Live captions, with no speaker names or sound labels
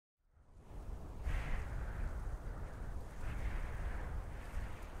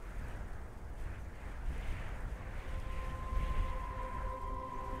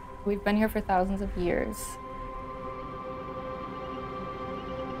We've been here for thousands of years.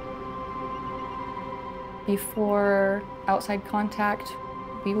 Before outside contact,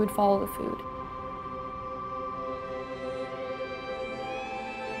 we would follow the food.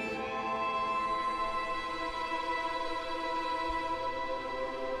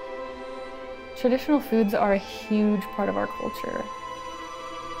 Traditional foods are a huge part of our culture.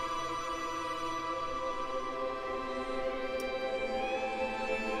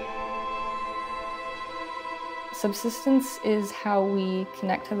 Subsistence is how we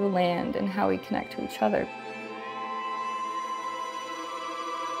connect to the land and how we connect to each other.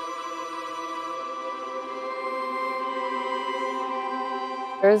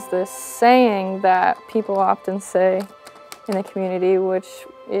 There's this saying that people often say in the community, which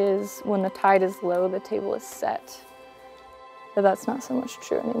is, when the tide is low, the table is set. But that's not so much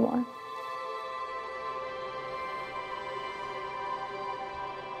true anymore.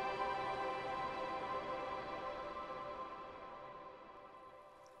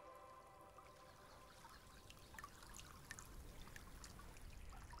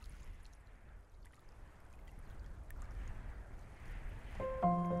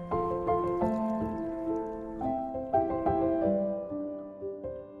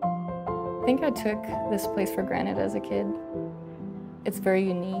 I think I took this place for granted as a kid. It's very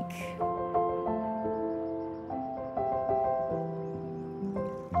unique.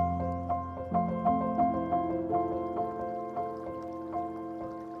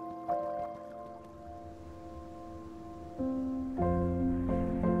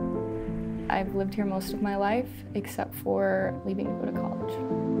 I've lived here most of my life, except for leaving to go to college.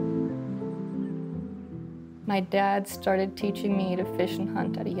 My dad started teaching me to fish and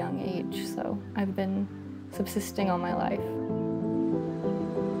hunt at a young age, so I've been subsisting all my life.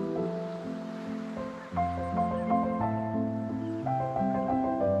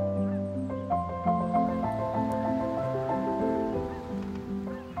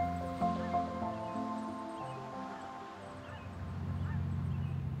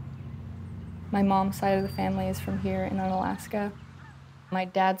 My mom's side of the family is from here in Unalaska. My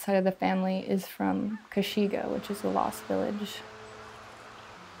dad's side of the family is from Kashiga, which is a lost village.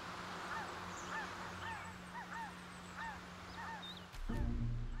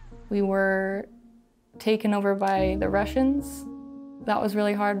 We were taken over by the Russians. That was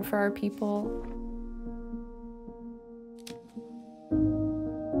really hard for our people.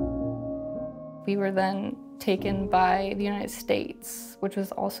 We were then taken by the United States, which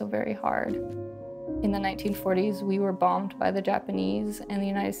was also very hard. In the 1940s, we were bombed by the Japanese, and the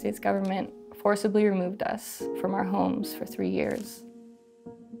United States government forcibly removed us from our homes for 3 years.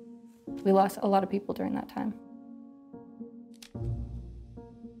 We lost a lot of people during that time.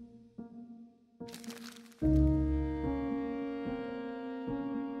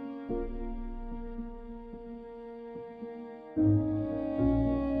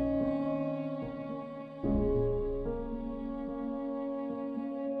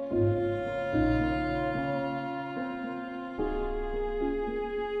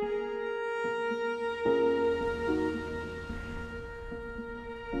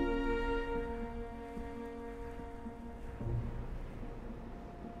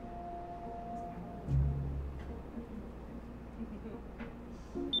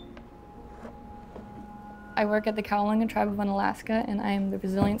 I work at the Qawalangin tribe of Unalaska, and I am the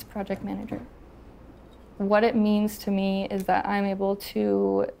Resilience Project Manager. What it means to me is that I'm able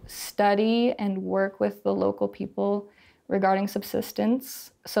to study and work with the local people regarding subsistence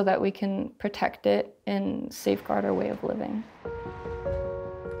so that we can protect it and safeguard our way of living.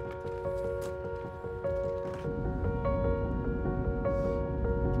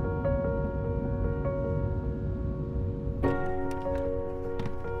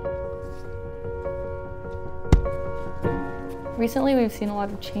 Recently, we've seen a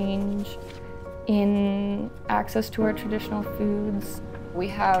lot of change in access to our traditional foods. We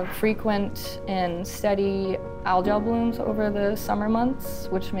have frequent and steady algal blooms over the summer months,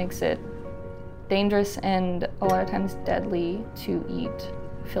 which makes it dangerous and a lot of times deadly to eat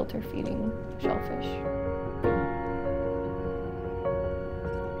filter feeding shellfish.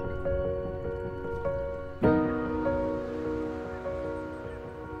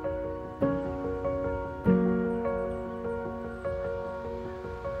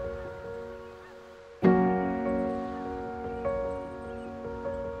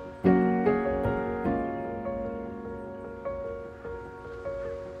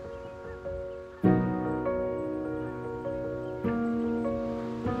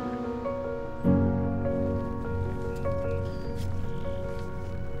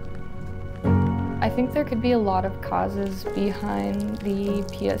 think there could be a lot of causes behind the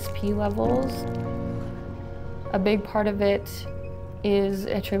PSP levels. A big part of it is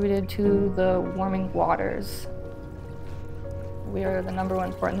attributed to the warming waters. We are the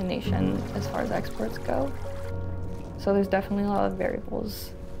 #1 port in the nation as far as exports go. So there's definitely a lot of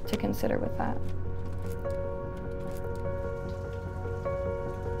variables to consider with that.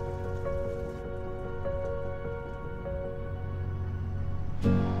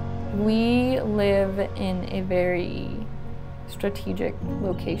 We live in a very strategic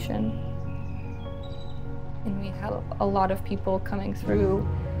location, and we have a lot of people coming through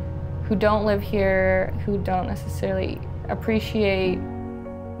who don't live here, who don't necessarily appreciate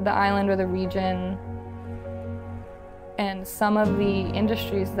the island or the region. And some of the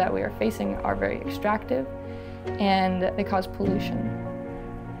industries that we are facing are very extractive, and they cause pollution.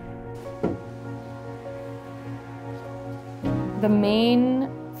 The main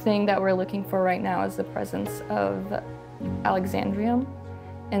thing that we're looking for right now is the presence of Alexandrium,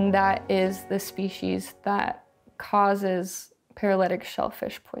 and that is the species that causes paralytic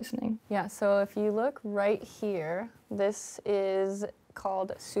shellfish poisoning. Yeah, so if you look right here, this is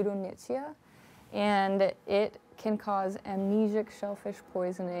called pseudonychia, and it can cause amnesic shellfish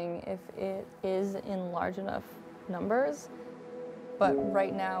poisoning if it is in large enough numbers. But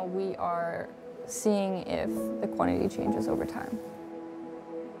right now we are seeing if the quantity changes over time.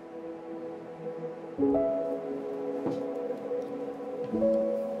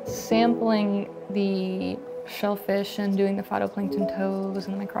 Sampling the shellfish and doing the phytoplankton toes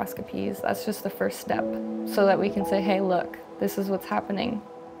and the microscopies, that's just the first step, so that we can say, hey, look, this is what's happening.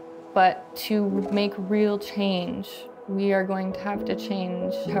 But to make real change, we are going to have to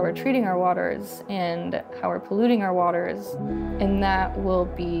change how we're treating our waters and how we're polluting our waters, and that will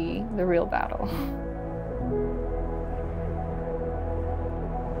be the real battle.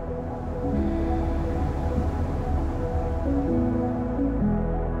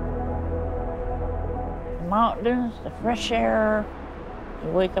 Mountains, the fresh air.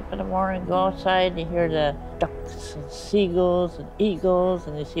 You wake up in the morning, go outside, you hear the ducks and seagulls and eagles,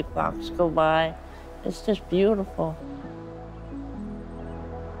 and you see fox go by. It's just beautiful.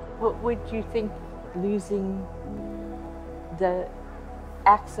 What would you think losing the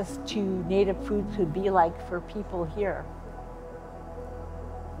access to native foods would be like for people here?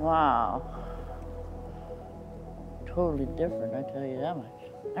 Wow. Totally different, I tell you that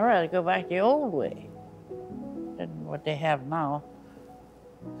much. I'd rather go back the old way than what they have now.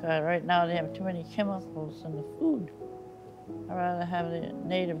 Because right now they have too many chemicals in the food. I'd rather have the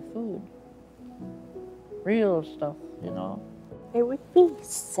native food. Real stuff, you know. It would be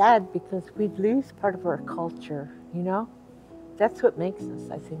sad because we'd lose part of our culture, you know? That's what makes us,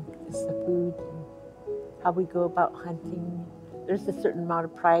 I think, is the food and how we go about hunting. There's a certain amount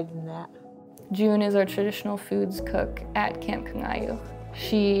of pride in that. June is our traditional foods cook at Camp Kangayu.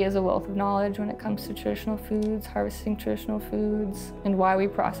 She is a wealth of knowledge when it comes to traditional foods, harvesting traditional foods, and why we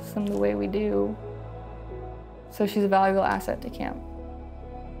process them the way we do. So she's a valuable asset to camp.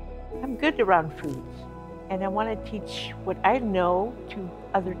 I'm good around foods, and I want to teach what I know to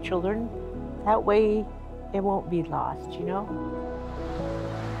other children. That way it won't be lost, you know?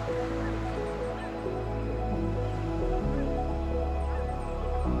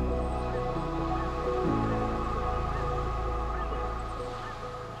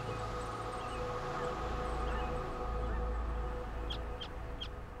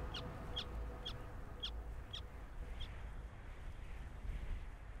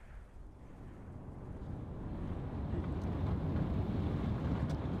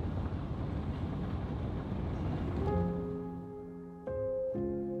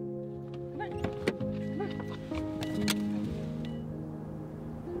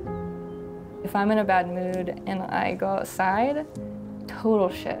 If I'm in a bad mood and I go outside, total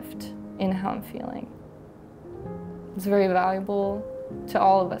shift in how I'm feeling. It's very valuable to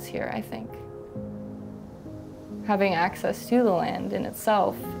all of us here, I think. Having access to the land in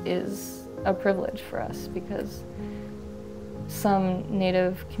itself is a privilege for us because some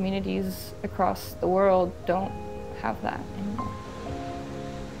Native communities across the world don't have that anymore.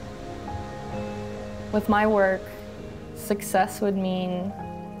 With my work, success would mean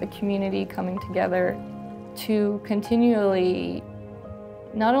the community coming together to continually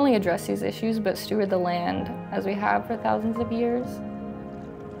not only address these issues, but steward the land as we have for thousands of years.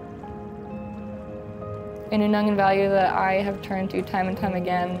 An Unangan value that I have turned to time and time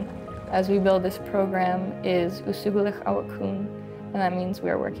again as we build this program is Usugilix Awakun, and that means we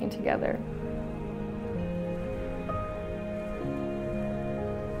are working together.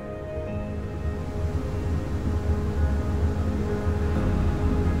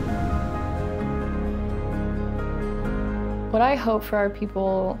 What I hope for our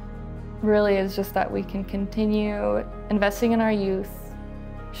people really is just that we can continue investing in our youth,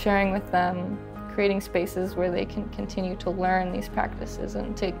 sharing with them, creating spaces where they can continue to learn these practices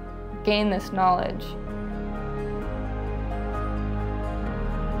and to gain this knowledge.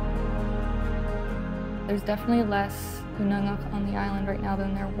 There's definitely less Unangax on the island right now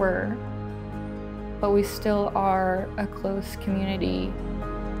than there were, but we still are a close community.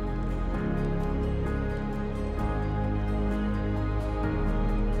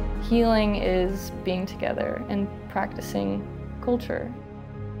 Healing is being together and practicing culture,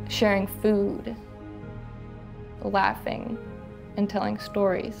 sharing food, laughing, and telling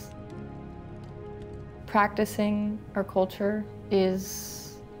stories. Practicing our culture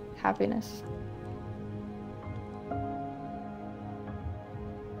is happiness.